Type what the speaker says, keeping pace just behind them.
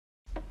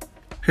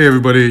Hey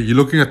everybody, you're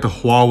looking at the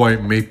Huawei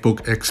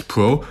MateBook X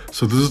Pro.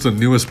 So this is the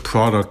newest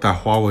product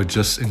that Huawei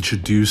just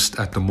introduced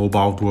at the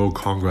Mobile World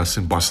Congress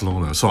in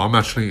Barcelona. So I'm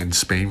actually in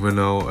Spain right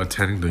now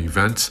attending the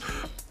events.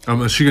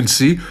 As you can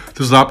see,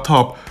 this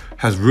laptop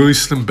has really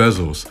slim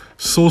bezels.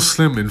 So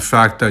slim in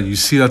fact that you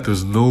see that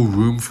there's no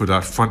room for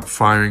that front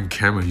firing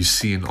camera you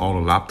see in all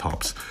the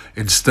laptops.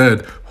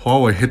 Instead,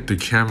 Huawei hid the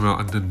camera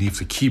underneath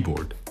the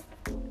keyboard.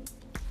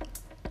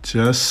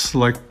 Just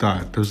like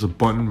that, there's a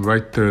button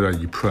right there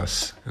that you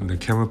press and the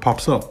camera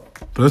pops up.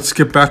 But let's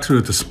get back to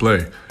the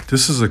display.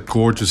 This is a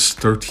gorgeous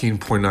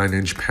 13.9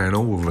 inch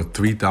panel with a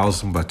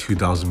 3000 by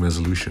 2000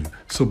 resolution.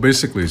 So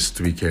basically it's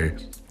 3K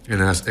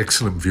and it has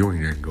excellent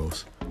viewing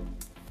angles.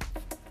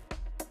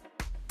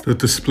 The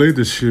display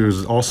this year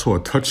is also a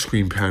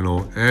touchscreen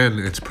panel and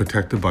it's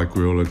protected by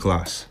Gorilla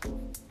Glass.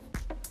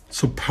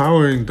 So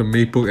powering the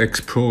MateBook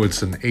X Pro,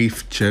 it's an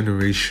 8th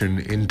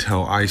generation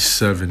Intel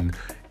i7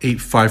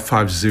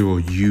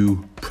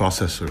 8550U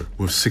processor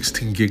with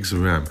 16 gigs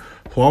of RAM.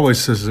 Huawei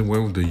says it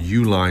went with the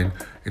U line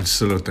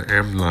instead of the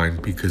M line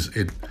because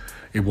it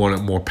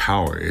wanted more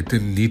power. It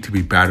didn't need to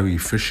be battery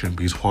efficient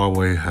because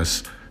Huawei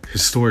has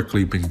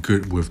historically been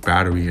good with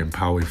battery and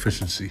power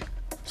efficiency.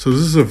 So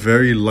this is a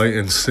very light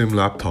and slim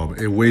laptop.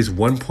 It weighs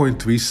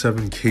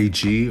 1.37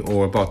 kg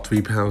or about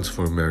 3 pounds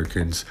for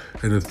Americans,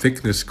 and the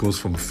thickness goes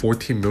from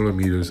 14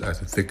 millimeters at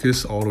the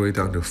thickest all the way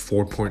down to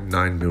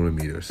 4.9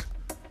 millimeters.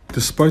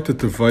 Despite the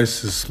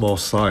device's small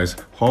size,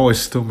 Huawei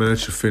still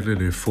managed to fit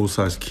in a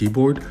full-size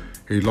keyboard,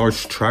 a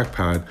large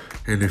trackpad,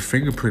 and a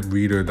fingerprint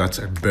reader that's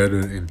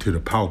embedded into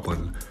the power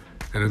button.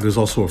 And then there's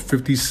also a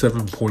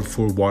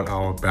 57.4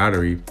 watt-hour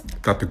battery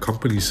that the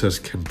company says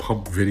can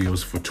pump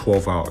videos for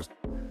 12 hours.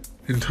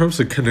 In terms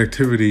of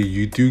connectivity,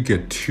 you do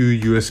get 2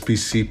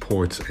 USB-C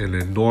ports and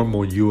a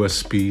normal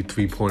USB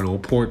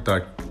 3.0 port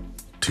that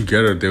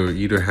together they will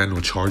either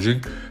handle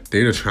charging,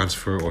 data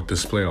transfer, or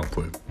display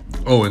output.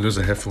 Oh, and there's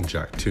a headphone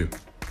jack too.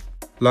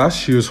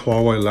 Last year's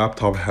Huawei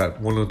laptop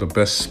had one of the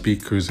best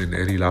speakers in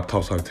any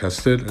laptops I've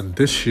tested, and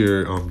this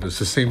year it's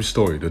the same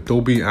story. The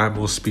Dolby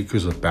Atmos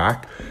speakers are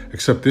back,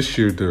 except this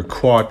year they're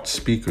quad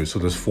speakers, so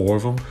there's 4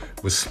 of them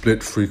with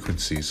split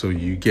frequency, so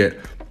you get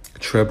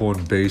treble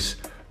and bass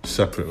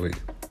separately.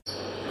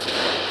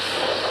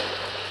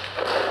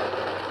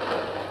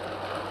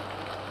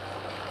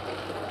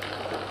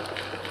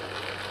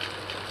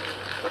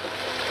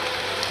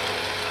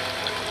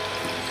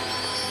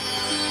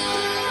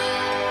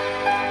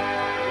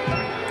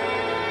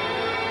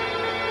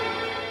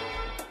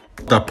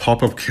 That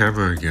pop-up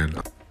camera again.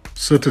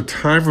 So at the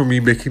time of me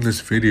making this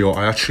video,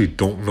 I actually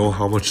don't know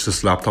how much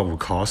this laptop will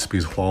cost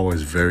because Huawei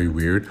is very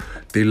weird.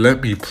 They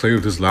let me play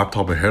with this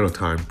laptop ahead of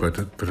time,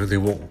 but then they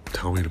won't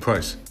tell me the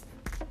price.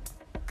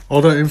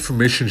 All that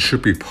information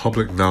should be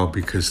public now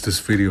because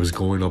this video is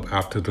going up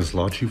after this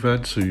launch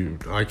event, so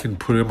I can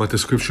put it in my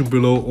description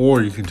below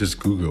or you can just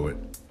Google it.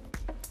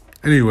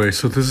 Anyway,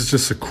 so this is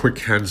just a quick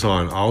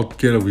hands-on. I'll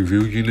get a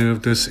review unit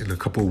of this in a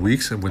couple of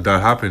weeks, and when that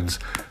happens,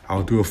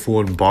 I'll do a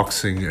full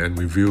unboxing and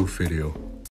review video.